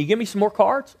house. Can you give me some more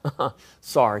cards?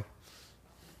 Sorry.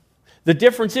 The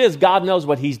difference is God knows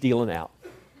what He's dealing out.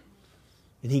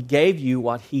 And He gave you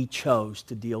what He chose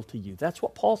to deal to you. That's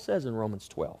what Paul says in Romans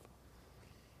 12.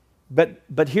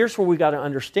 But here's where we got to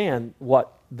understand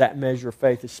what that measure of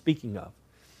faith is speaking of.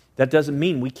 That doesn't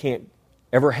mean we can't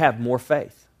ever have more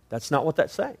faith. That's not what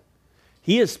that's saying.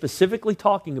 He is specifically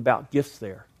talking about gifts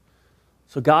there.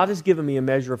 So God has given me a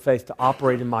measure of faith to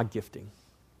operate in my gifting.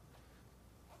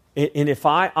 And if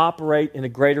I operate in a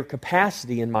greater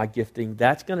capacity in my gifting,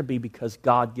 that's going to be because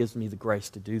God gives me the grace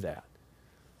to do that.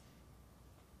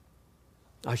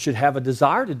 I should have a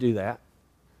desire to do that.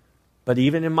 But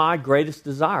even in my greatest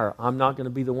desire, I'm not going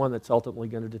to be the one that's ultimately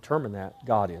going to determine that.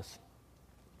 God is.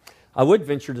 I would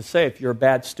venture to say if you're a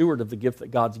bad steward of the gift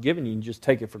that God's given you and just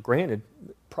take it for granted,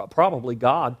 probably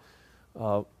God,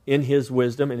 in His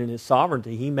wisdom and in His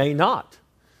sovereignty, He may not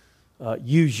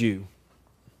use you.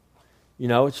 You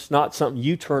know, it's not something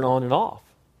you turn on and off.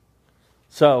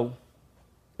 So,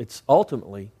 it's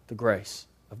ultimately the grace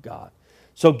of God.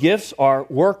 So gifts are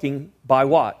working by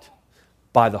what?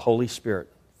 By the Holy Spirit.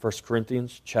 1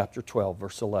 Corinthians chapter 12,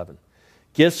 verse 11.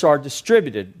 Gifts are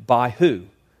distributed by who?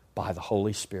 By the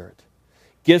Holy Spirit.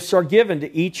 Gifts are given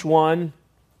to each one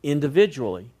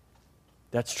individually.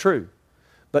 That's true.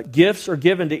 But gifts are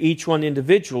given to each one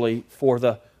individually for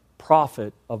the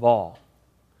profit of all.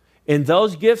 And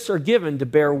those gifts are given to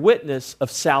bear witness of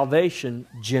salvation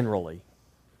generally.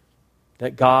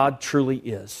 That God truly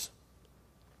is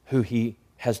who He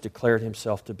has declared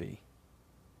Himself to be.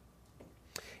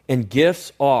 And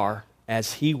gifts are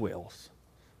as He wills,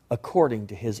 according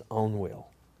to His own will.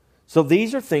 So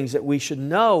these are things that we should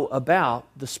know about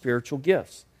the spiritual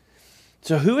gifts.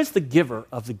 So who is the giver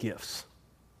of the gifts?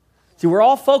 See, we're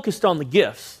all focused on the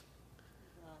gifts,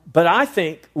 but I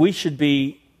think we should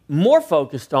be more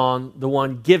focused on the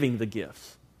one giving the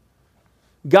gifts.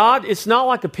 God, it's not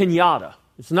like a piñata.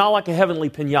 It's not like a heavenly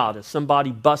piñata.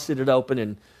 Somebody busted it open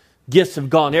and gifts have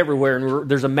gone everywhere and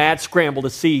there's a mad scramble to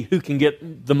see who can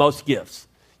get the most gifts.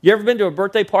 You ever been to a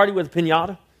birthday party with a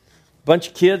piñata? Bunch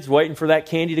of kids waiting for that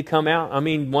candy to come out. I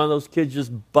mean, one of those kids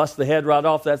just busts the head right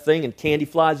off that thing and candy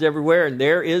flies everywhere and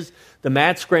there is the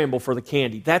mad scramble for the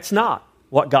candy. That's not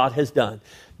what God has done.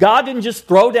 God didn't just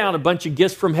throw down a bunch of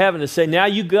gifts from heaven and say, now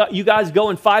you guys go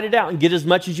and fight it out and get as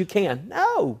much as you can.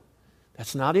 No,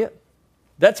 that's not it.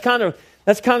 That's kind of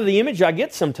the image I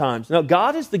get sometimes. No,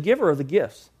 God is the giver of the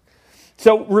gifts.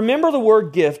 So remember the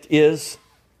word gift is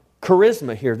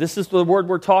charisma here. This is the word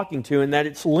we're talking to, and that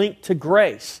it's linked to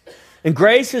grace. And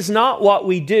grace is not what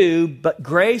we do, but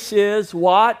grace is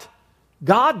what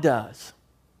God does.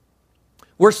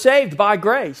 We're saved by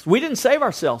grace. We didn't save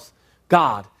ourselves.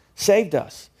 God saved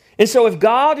us. And so if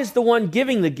God is the one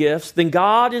giving the gifts, then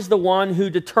God is the one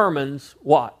who determines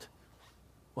what?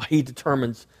 Well, He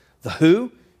determines the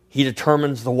who, He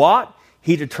determines the what,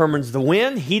 He determines the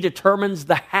when, He determines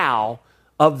the how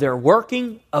of their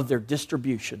working, of their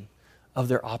distribution, of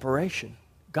their operation.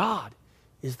 God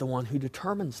is the one who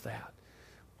determines that.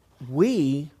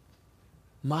 We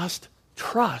must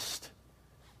trust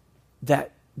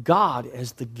that God,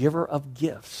 as the giver of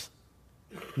gifts,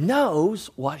 knows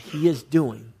what He is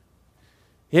doing.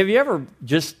 Have you ever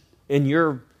just in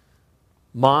your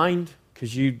mind,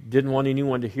 because you didn't want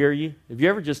anyone to hear you, have you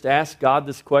ever just asked God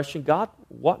this question, God,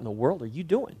 what in the world are you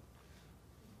doing?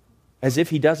 As if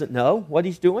He doesn't know what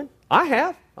He's doing? I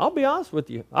have. I'll be honest with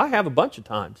you. I have a bunch of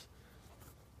times.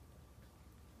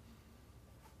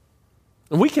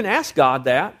 And we can ask God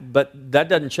that, but that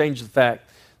doesn't change the fact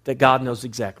that God knows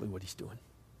exactly what He's doing.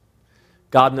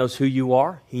 God knows who you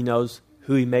are. He knows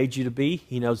who He made you to be.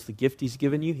 He knows the gift He's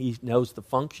given you. He knows the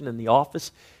function and the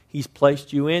office He's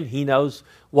placed you in. He knows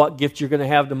what gift you're going to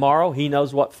have tomorrow. He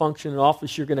knows what function and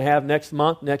office you're going to have next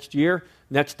month, next year,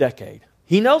 next decade.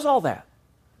 He knows all that.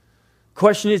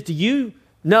 Question is, do you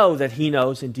know that He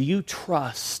knows, and do you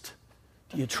trust?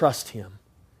 Do you trust Him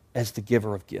as the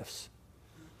giver of gifts?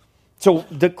 So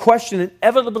the question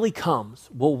inevitably comes,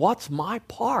 well, what's my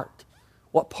part?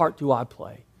 What part do I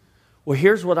play? Well,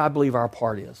 here's what I believe our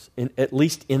part is, at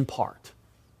least in part.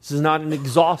 This is not an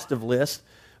exhaustive list,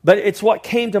 but it's what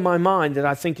came to my mind that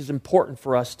I think is important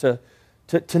for us to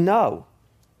know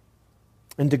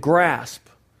and to grasp.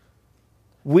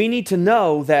 We need to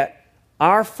know that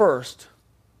our first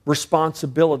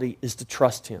responsibility is to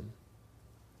trust Him.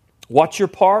 What's your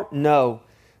part? Know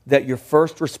that your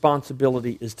first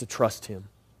responsibility is to trust Him.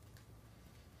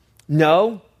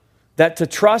 Know that to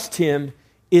trust Him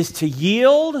is to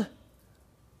yield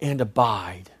and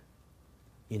abide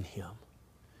in Him.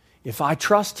 If I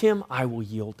trust Him, I will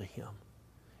yield to Him.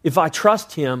 If I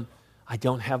trust Him, I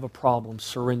don't have a problem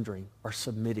surrendering or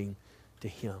submitting to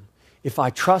Him. If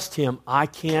I trust Him, I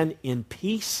can, in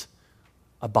peace,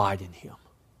 abide in Him.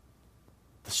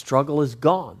 The struggle is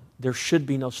gone. There should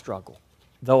be no struggle,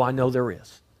 though I know there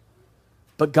is.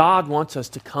 But God wants us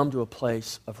to come to a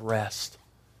place of rest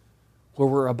where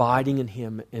we're abiding in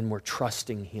Him and we're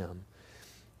trusting Him.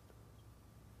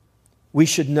 We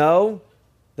should know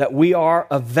that we are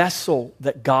a vessel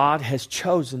that God has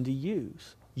chosen to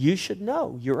use. You should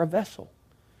know you're a vessel.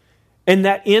 And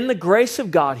that in the grace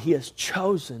of God, He has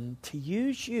chosen to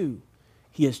use you.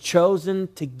 He has chosen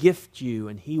to gift you,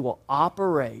 and He will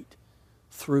operate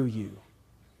through you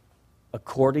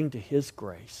according to His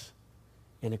grace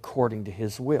and according to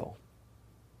His will.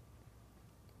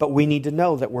 But we need to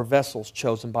know that we're vessels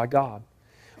chosen by God.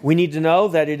 We need to know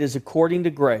that it is according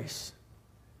to grace,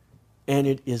 and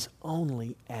it is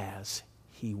only as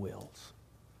He wills.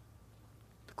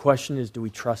 The question is, do we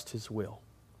trust His will?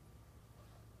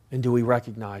 And do we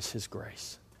recognize His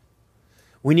grace?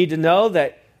 We need to know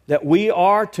that we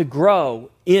are to grow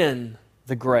in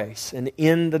the grace and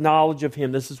in the knowledge of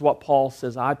Him. This is what Paul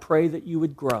says, I pray that you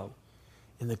would grow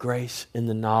in the grace and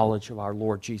the knowledge of our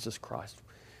Lord Jesus Christ.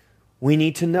 We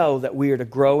need to know that we are to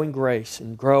grow in grace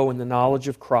and grow in the knowledge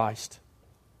of Christ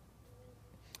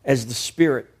as the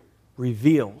Spirit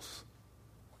reveals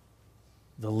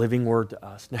the living Word to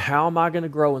us. Now, how am I going to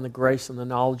grow in the grace and the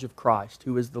knowledge of Christ,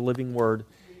 who is the living Word,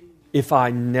 if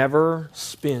I never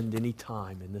spend any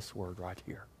time in this Word right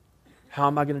here? How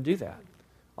am I going to do that?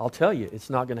 I'll tell you, it's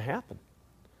not going to happen.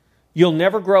 You'll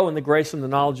never grow in the grace and the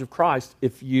knowledge of Christ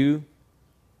if you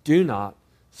do not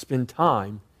spend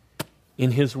time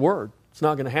in His Word. It's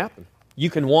not going to happen.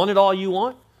 You can want it all you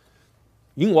want.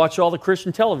 You can watch all the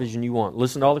Christian television you want,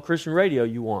 listen to all the Christian radio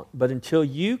you want. But until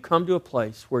you come to a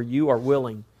place where you are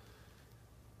willing,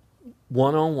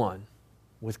 one-on-one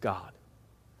with God,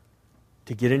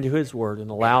 to get into His Word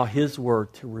and allow His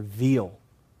Word to reveal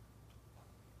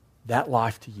that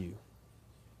life to you,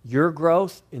 your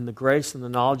growth in the grace and the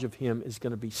knowledge of Him is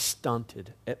going to be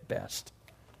stunted at best.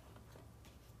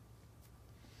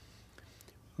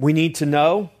 We need to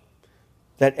know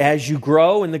that as you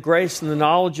grow in the grace and the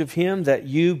knowledge of Him, that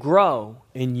you grow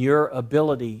in your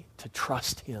ability to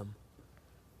trust Him.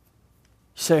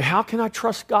 You say, how can I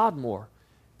trust God more?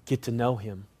 Get to know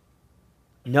Him.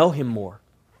 Know Him more.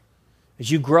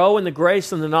 As you grow in the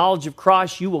grace and the knowledge of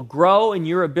Christ, you will grow in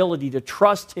your ability to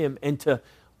trust Him and to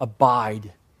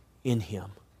abide in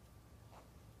Him,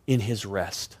 in His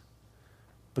rest.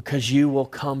 Because you will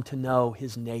come to know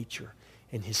His nature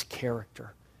and His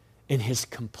character and His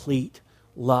complete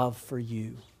love for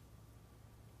you.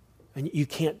 And you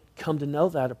can't come to know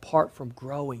that apart from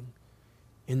growing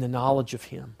in the knowledge of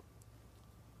Him.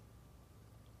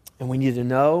 And we need to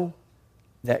know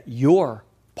that your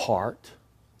part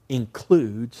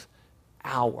includes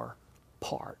our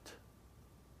part.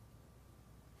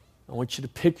 I want you to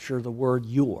picture the word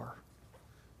your.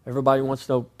 Everybody wants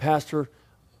to know, Pastor,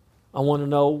 I want to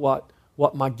know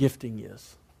what my gifting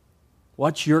is.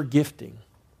 What's your gifting?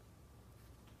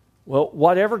 Well,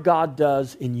 whatever God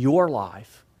does in your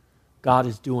life, God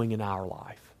is doing in our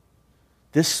life.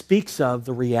 This speaks of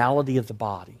the reality of the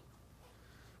body.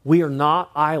 We are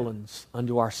not islands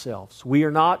unto ourselves. We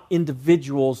are not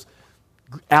individuals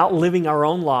out living our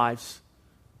own lives.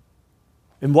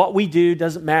 And what we do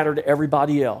doesn't matter to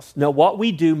everybody else. No, what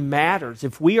we do matters.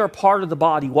 If we are part of the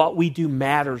body, what we do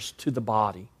matters to the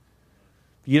body.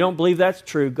 If you don't believe that's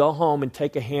true, go home and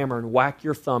take a hammer and whack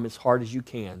your thumb as hard as you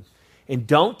can. And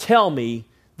don't tell me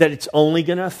that it's only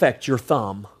going to affect your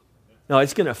thumb. No,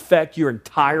 it's going to affect your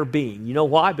entire being. You know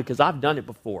why? Because I've done it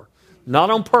before. Not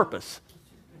on purpose.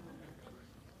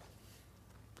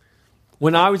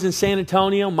 When I was in San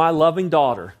Antonio, my loving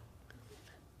daughter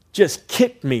just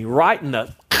kicked me right in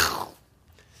the...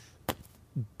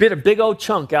 bit a big old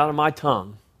chunk out of my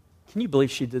tongue. Can you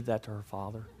believe she did that to her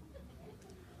father?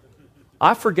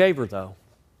 I forgave her, though.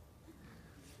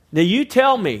 Now, you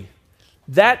tell me,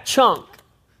 that chunk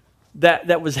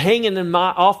that was hanging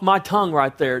off my tongue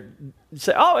right there,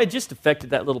 say, oh, it just affected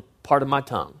that little part of my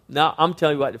tongue. Now, I'm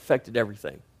telling you what, it affected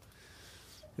everything.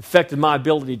 It affected my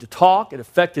ability to talk. It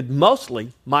affected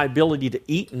mostly my ability to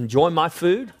eat and enjoy my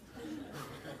food.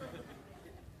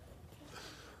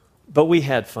 But we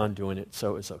had fun doing it,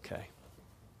 so it was okay.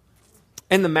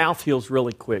 And the mouth heals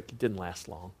really quick. It didn't last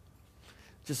long.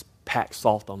 Just pack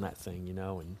salt on that thing,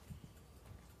 and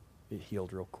it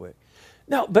healed real quick.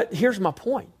 No, but here's my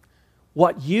point.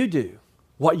 What you do,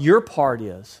 what your part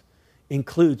is,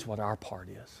 includes what our part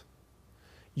is.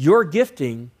 Your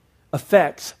gifting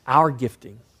affects our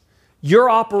gifting. Your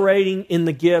operating in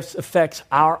the gifts affects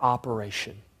our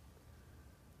operation.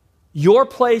 Your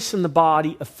place in the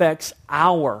body affects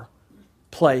our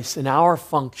place and our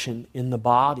function in the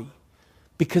body.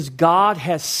 Because God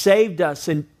has saved us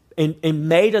and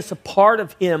made us a part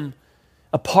of Him,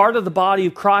 a part of the body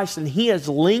of Christ, and He has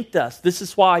linked us. This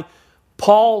is why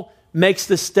Paul makes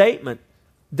this statement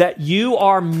that you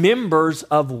are members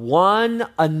of one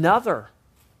another.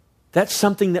 That's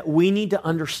something that we need to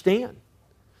understand.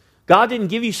 God didn't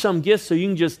give you some gifts so you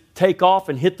can just take off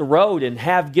and hit the road and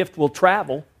have gift will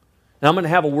travel. And I'm going to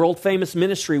have a world famous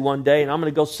ministry one day and I'm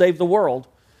going to go save the world.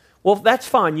 Well, that's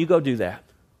fine. You go do that.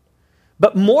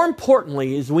 But more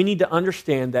importantly is we need to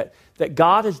understand that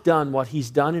God has done what He's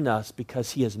done in us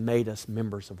because He has made us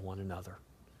members of one another.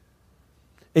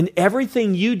 And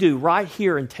everything you do right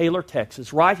here in Taylor,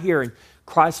 Texas, right here in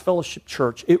Christ Fellowship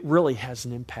Church, it really has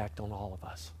an impact on all of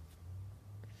us.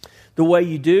 The way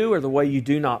you do or the way you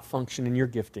do not function in your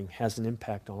gifting has an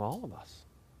impact on all of us.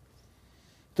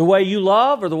 The way you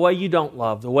love or the way you don't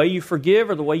love, the way you forgive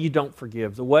or the way you don't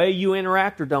forgive, the way you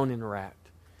interact or don't interact,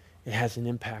 it has an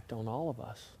impact on all of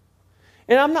us.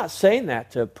 And I'm not saying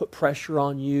that to put pressure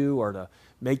on you or to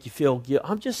make you feel guilty.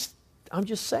 I'm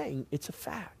just saying it's a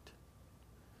fact.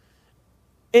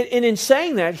 And in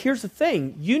saying that, here's the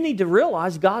thing. You need to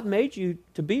realize God made you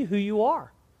to be who you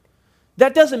are.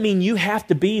 That doesn't mean you have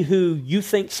to be who you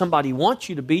think somebody wants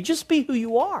you to be. Just be who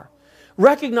you are.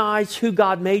 Recognize who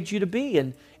God made you to be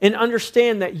and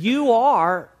understand that you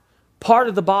are part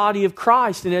of the body of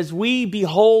Christ. And as we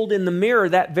behold in the mirror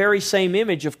that very same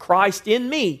image of Christ in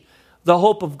me, the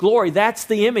hope of glory, that's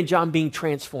the image I'm being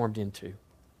transformed into.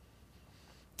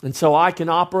 And so I can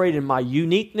operate in my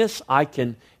uniqueness. I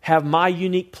can have my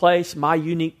unique place, my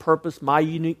unique purpose, my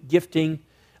unique gifting.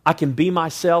 I can be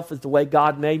myself as the way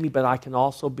God made me, but I can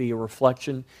also be a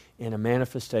reflection and a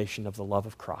manifestation of the love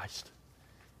of Christ.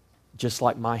 Just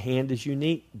like my hand is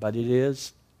unique, but it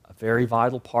is a very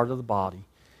vital part of the body.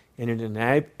 And it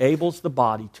enables the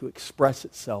body to express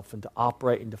itself and to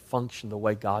operate and to function the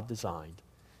way God designed.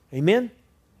 Amen?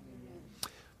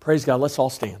 Amen. Praise God. Let's all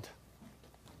stand.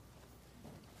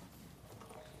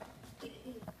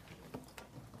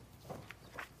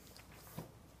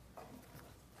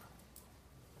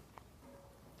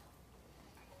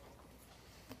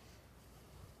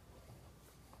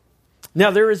 Now,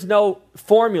 there is no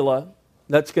formula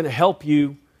that's going to help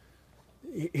you.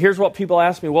 Here's what people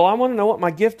ask me. Well, I want to know what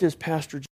my gift is, Pastor